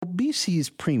BC's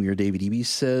Premier, David Eby,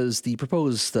 says the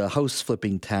proposed house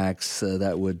flipping tax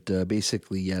that would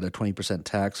basically add a 20%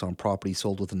 tax on property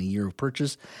sold within a year of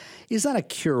purchase is not a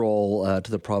cure-all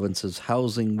to the province's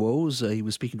housing woes. He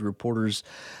was speaking to reporters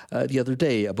the other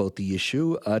day about the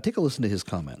issue. Take a listen to his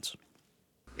comments.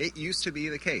 It used to be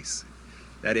the case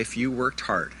that if you worked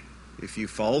hard, if you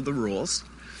followed the rules,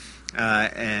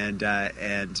 and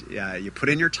you put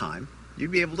in your time,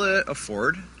 you'd be able to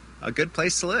afford a good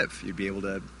place to live. You'd be able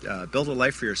to build a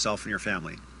life for yourself and your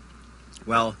family.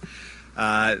 Well,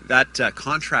 that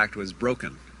contract was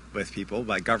broken with people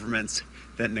by governments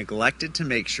that neglected to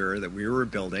make sure that we were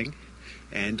building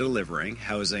and delivering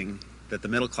housing that the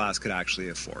middle class could actually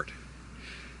afford.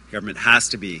 Government has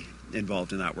to be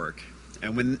involved in that work.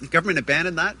 And when the government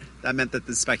abandoned that, that meant that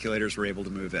the speculators were able to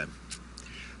move in,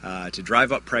 to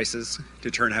drive up prices,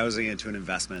 to turn housing into an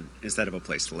investment instead of a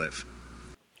place to live.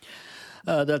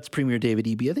 That's Premier David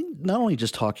Eby. I think not only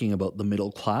just talking about the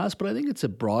middle class, but I think it's a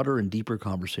broader and deeper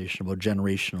conversation about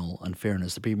generational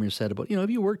unfairness. The Premier said about, if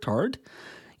you worked hard,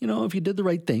 if you did the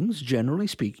right things, generally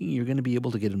speaking, you're going to be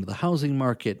able to get into the housing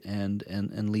market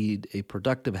and lead a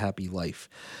productive, happy life.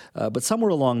 But somewhere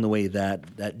along the way, that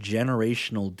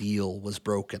generational deal was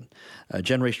broken.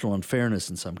 Generational unfairness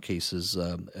in some cases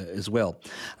as well.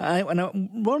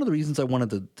 One of the reasons I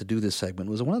wanted to do this segment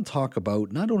was I want to talk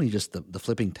about not only just the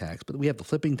flipping tax, but we have the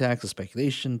flipping tax, the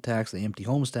speculation tax, the empty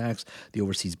homes tax, the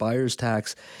overseas buyers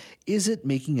tax. Is it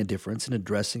making a difference in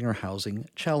addressing our housing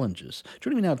challenges?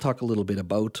 Joining me now to talk a little bit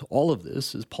about all of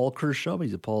this is Paul Kershaw.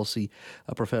 He's a policy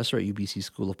professor at UBC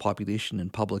School of Population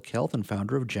and Public Health and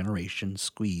founder of Generation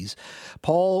Squeeze.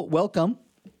 Paul, welcome.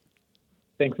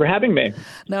 Thanks for having me.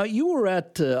 Now, you were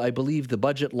at, I believe, the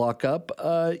budget lockup.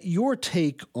 Your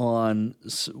take on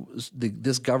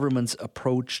this government's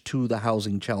approach to the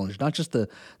housing challenge, not just the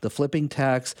flipping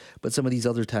tax, but some of these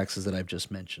other taxes that I've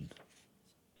just mentioned.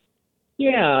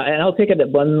 Yeah, and I'll take it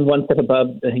one step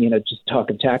above, just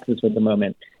talk of taxes for the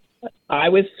moment. I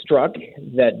was struck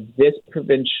that this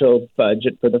provincial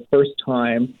budget, for the first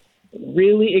time,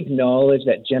 really acknowledged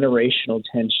that generational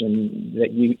tension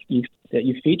that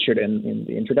you featured in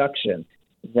the introduction.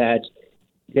 That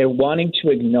they're wanting to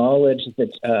acknowledge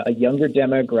that a younger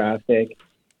demographic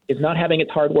is not having its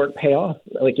hard work pay off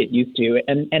like it used to,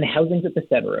 and housing's at the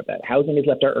center of that. Housing has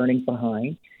left our earnings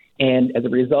behind, and as a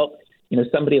result,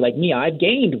 somebody like me, I've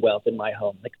gained wealth in my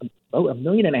home, like $1.5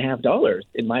 million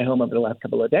in my home over the last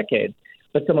couple of decades.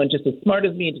 But someone just as smart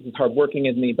as me, just as hardworking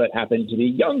as me, but happened to be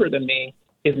younger than me,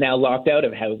 is now locked out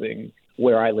of housing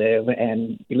where I live,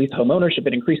 and at least home ownership,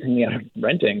 and increasingly out of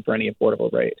renting for any affordable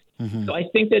rate. Mm-hmm. So I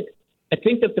think that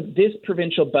this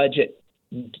provincial budget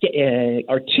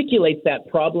articulates that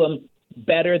problem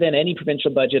better than any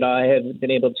provincial budget I have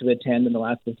been able to attend in the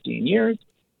last 15 years.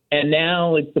 And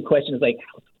now the question is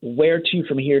where to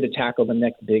from here to tackle the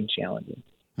next big challenges.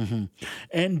 Mm-hmm.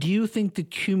 And do you think the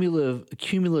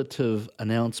cumulative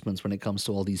announcements when it comes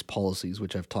to all these policies,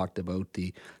 which I've talked about,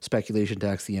 the speculation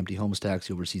tax, the empty homes tax,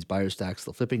 the overseas buyers tax,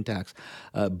 the flipping tax,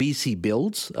 BC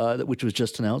Builds, which was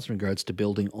just announced in regards to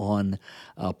building on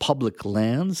public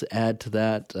lands, add to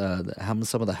that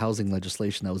some of the housing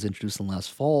legislation that was introduced in the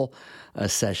last fall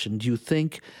session, do you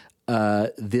think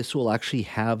this will actually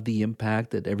have the impact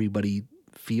that everybody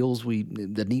feels will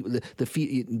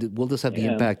this have the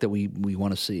impact that we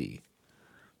want to see?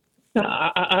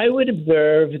 I would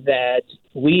observe that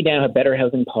we now have better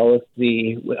housing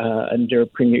policy under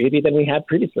Premier Eby than we had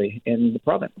previously in the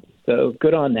province. So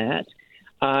good on that.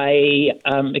 I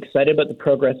am excited about the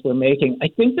progress we're making. I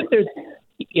think that there's,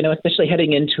 especially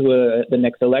heading into the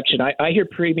next election, I hear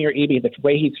Premier Eby, the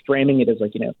way he's framing it is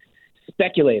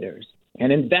speculators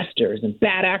and investors and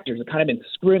bad actors have kind of been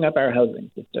screwing up our housing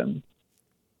system.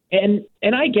 And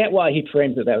I get why he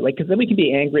frames it that way, because then we can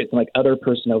be angry at some other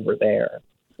person over there.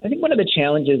 I think one of the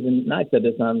challenges, and I've said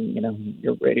this on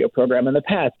your radio program in the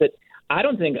past, that I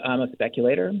don't think I'm a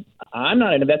speculator. I'm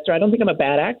not an investor. I don't think I'm a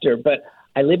bad actor, but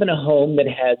I live in a home that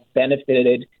has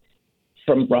benefited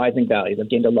from rising values. I've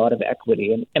gained a lot of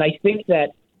equity, and I think that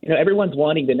everyone's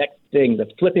wanting the next thing, the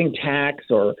flipping tax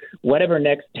or whatever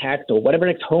next tax or whatever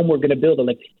next home we're going to build.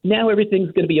 And now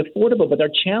everything's going to be affordable, but our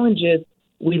challenge is,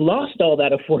 we lost all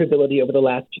that affordability over the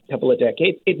last couple of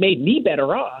decades. It made me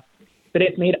better off, but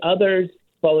it's made others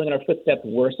following in our footsteps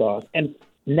worse off. And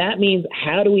that means,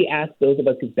 how do we ask those of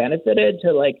us who benefited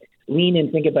to lean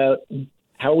and think about,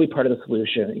 how are we part of the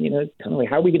solution?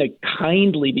 How are we going to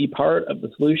kindly be part of the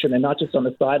solution and not just on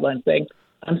the sideline saying,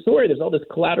 I'm sorry, there's all this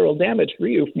collateral damage for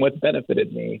you from what's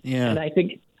benefited me. Yeah. And I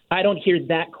think I don't hear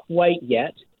that quite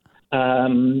yet.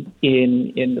 in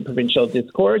the provincial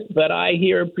discourse, but I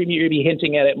hear Premier Eby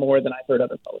hinting at it more than I've heard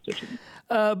other politicians.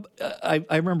 I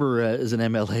remember as an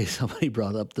MLA, somebody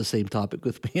brought up the same topic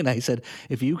with me, and I said,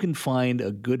 if you can find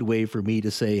a good way for me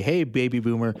to say, hey, baby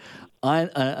boomer,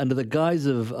 under the guise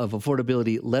of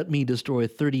affordability, let me destroy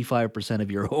 35% of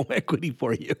your home equity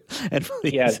for you, and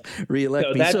please reelect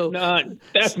me.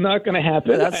 That's not going to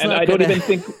happen.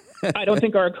 I don't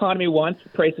think our economy wants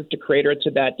prices to crater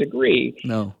to that degree.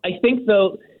 No. I think,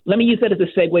 though, let me use that as a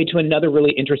segue to another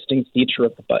really interesting feature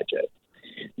of the budget.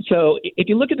 So if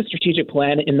you look at the strategic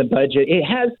plan in the budget, it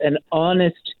has an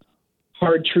honest,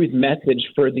 hard truth message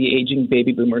for the aging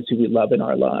baby boomers who we love in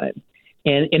our lives.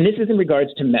 And this is in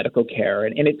regards to medical care.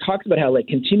 And it talks about how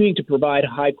continuing to provide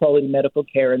high quality medical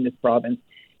care in this province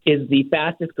is the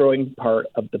fastest growing part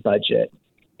of the budget.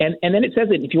 And then it says,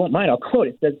 if you won't mind, I'll quote.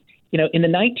 It says, in the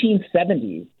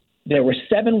 1970s, there were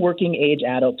 7 working age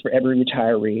adults for every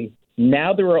retiree.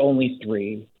 Now there are only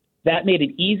 3. That made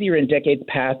it easier in decades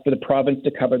past for the province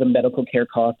to cover the medical care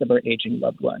costs of our aging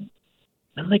loved ones.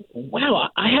 I'm like, wow,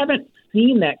 I haven't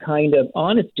seen that kind of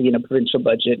honesty in a provincial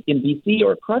budget in BC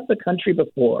or across the country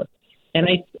before. And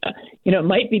it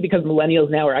might be because millennials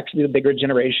now are actually the bigger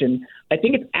generation. I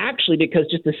think it's actually because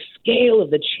just the scale of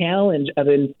the challenge of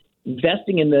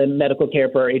investing in the medical care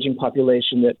for our aging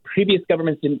population that previous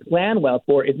governments didn't plan well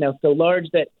for is now so large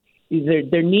that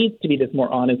there needs to be this more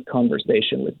honest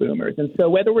conversation with boomers. And so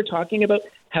whether we're talking about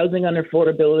housing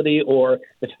unaffordability or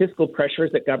the fiscal pressures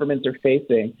that governments are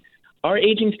facing, our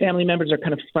aging family members are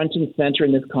kind of front and center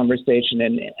in this conversation.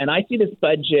 And I see this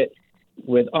budget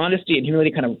with honesty and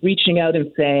humility kind of reaching out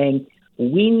and saying,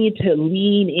 we need to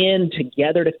lean in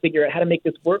together to figure out how to make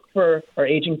this work for our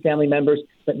aging family members,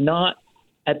 but not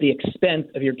at the expense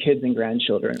of your kids and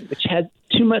grandchildren, which has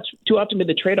too often been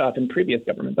the trade-off in previous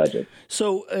government budgets.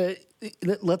 So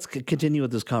let's continue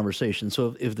with this conversation.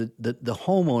 So if the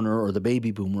homeowner or the baby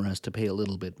boomer has to pay a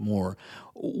little bit more,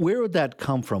 where would that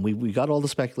come from? We got all the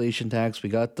speculation tax, we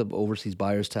got the overseas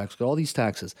buyers tax, we got all these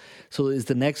taxes. So is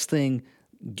the next thing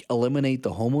eliminate the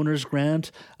homeowner's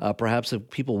grant? Perhaps if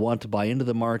people want to buy into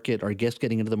the market or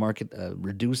getting into the market,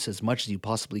 reduce as much as you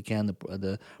possibly can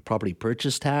the property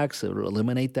purchase tax, or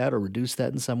eliminate that or reduce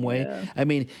that in some way. Yeah. I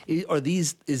mean,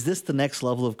 is this the next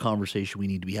level of conversation we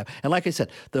need to be having? And like I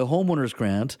said, the homeowner's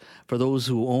grant for those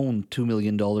who own $2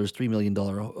 million, $3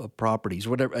 million properties,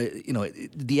 whatever,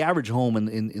 the average home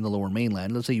in the Lower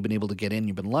Mainland, let's say you've been able to get in,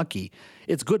 you've been lucky.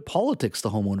 It's good politics, the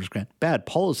homeowner's grant. Bad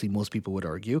policy, most people would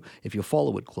argue, if you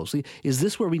follow it closely. Is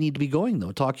this where we need to be going,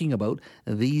 though, talking about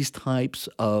these types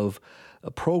of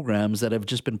programs that have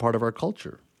just been part of our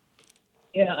culture?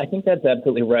 Yeah, I think that's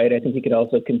absolutely right. I think you could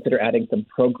also consider adding some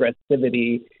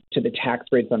progressivity to the tax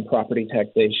rates on property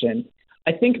taxation.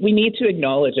 I think we need to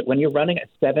acknowledge that when you're running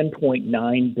a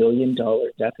 $7.9 billion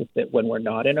deficit when we're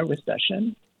not in a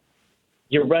recession,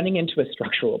 you're running into a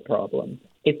structural problem.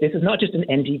 This is not just an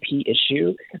NDP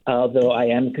issue, though I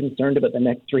am concerned about the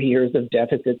next 3 years of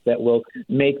deficits that will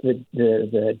make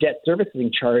the debt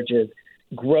servicing charges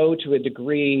grow to a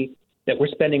degree that we're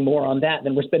spending more on that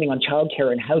than we're spending on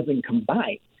childcare and housing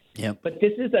combined. Yep. But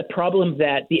this is a problem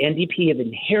that the NDP has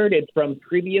inherited from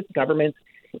previous governments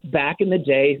back in the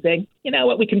day, saying, you know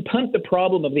what, we can punt the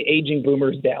problem of the aging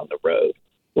boomers down the road.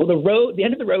 Well, the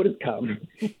end of the road has come,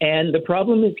 and the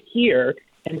problem is here.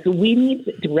 And so we need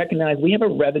to recognize we have a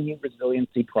revenue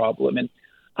resiliency problem. And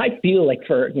I feel like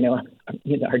for,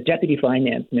 our deputy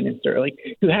finance minister,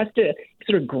 who has to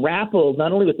sort of grapple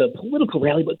not only with the political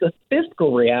reality, but the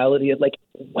fiscal reality of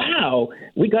wow,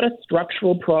 we got a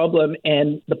structural problem.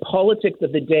 And the politics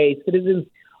of the day, citizens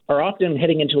are often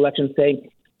heading into elections saying,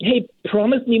 hey,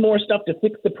 promise me more stuff to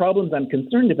fix the problems I'm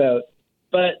concerned about.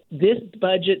 But this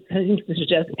budget seems to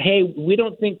suggest, hey, we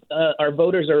don't think our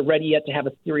voters are ready yet to have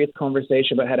a serious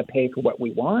conversation about how to pay for what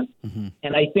we want. Mm-hmm.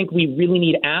 And I think we really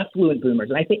need affluent boomers.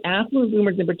 And I think affluent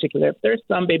boomers in particular, there are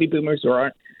some baby boomers who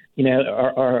aren't,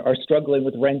 are struggling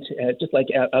with rent just like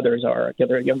others are,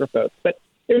 other younger folks. But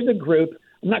there's a group,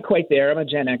 I'm not quite there, I'm a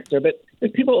Gen Xer, but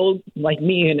there's people old like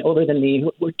me and older than me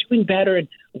who are doing better. And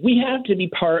we have to be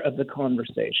part of the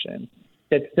conversation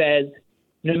that says,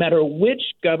 no matter which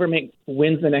government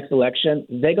wins the next election,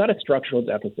 they got a structural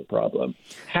deficit problem.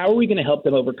 How are we going to help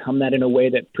them overcome that in a way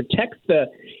that protects the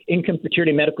income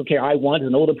security medical care I want as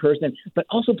an older person, but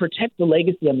also protects the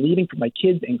legacy I'm leaving for my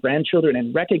kids and grandchildren,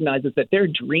 and recognizes that their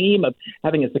dream of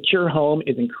having a secure home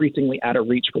is increasingly out of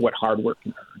reach for what hard work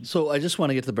can earn? So I just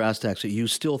want to get to the brass tacks. So you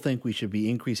still think we should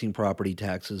be increasing property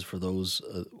taxes for those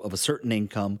of a certain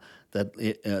income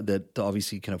that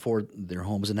obviously can afford their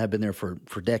homes and have been there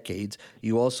for decades.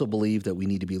 You also believe that we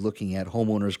need to be looking at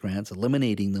homeowners grants,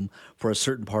 eliminating them for a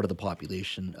certain part of the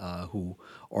population who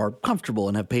are comfortable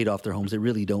and have paid off their homes. They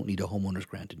really don't need a homeowners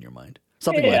grant in your mind.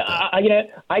 Something like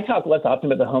that. I talk less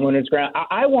often about the homeowners grant.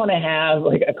 I want to have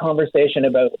like a conversation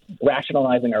about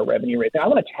rationalizing our revenue rates. I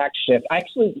want a tax shift. I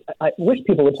wish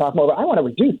people would talk more about. I want to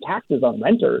reduce taxes on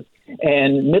renters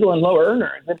and middle and lower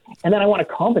earners, and then I want to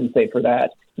compensate for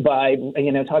that by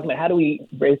talking about how do we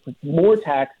raise more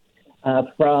tax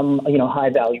from high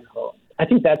value homes. I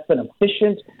think that's an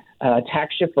efficient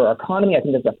tax shift for our economy. I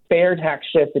think there's a fair tax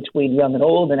shift between young and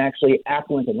old, and actually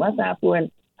affluent and less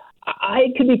affluent. I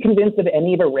could be convinced of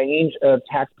any of a range of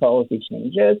tax policy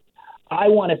changes. I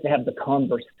want us to have the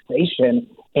conversation,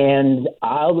 and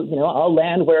I'll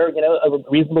land where a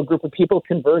reasonable group of people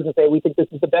converge and say we think this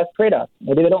is the best trade-off.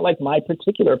 Maybe they don't like my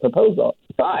particular proposal.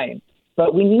 Fine,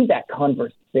 but we need that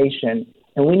conversation,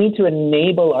 and we need to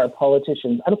enable our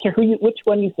politicians. I don't care which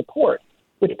one you support,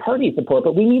 which party you support,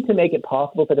 but we need to make it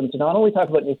possible for them to not only talk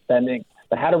about new spending,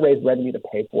 but how to raise revenue to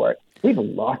pay for it. We've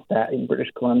lost that in British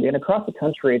Columbia and across the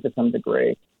country to some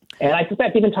degree. And I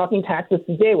suspect even talking taxes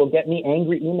today will get me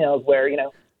angry emails where,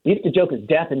 we used to joke as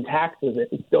death and taxes.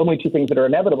 It's the only two things that are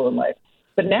inevitable in life.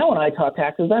 But now when I talk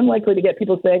taxes, I'm likely to get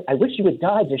people saying, I wish you would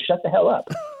die, just shut the hell up.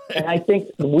 And I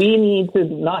think we need to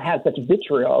not have such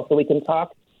vitriol so we can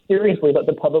talk seriously about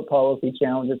the public policy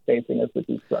challenges facing us with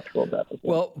these structural deficits.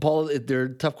 Well, Paul, they're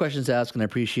tough questions to ask, and I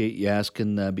appreciate you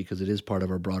asking because it is part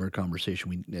of our broader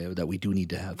conversation that we do need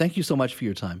to have. Thank you so much for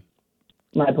your time.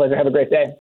 My pleasure. Have a great day.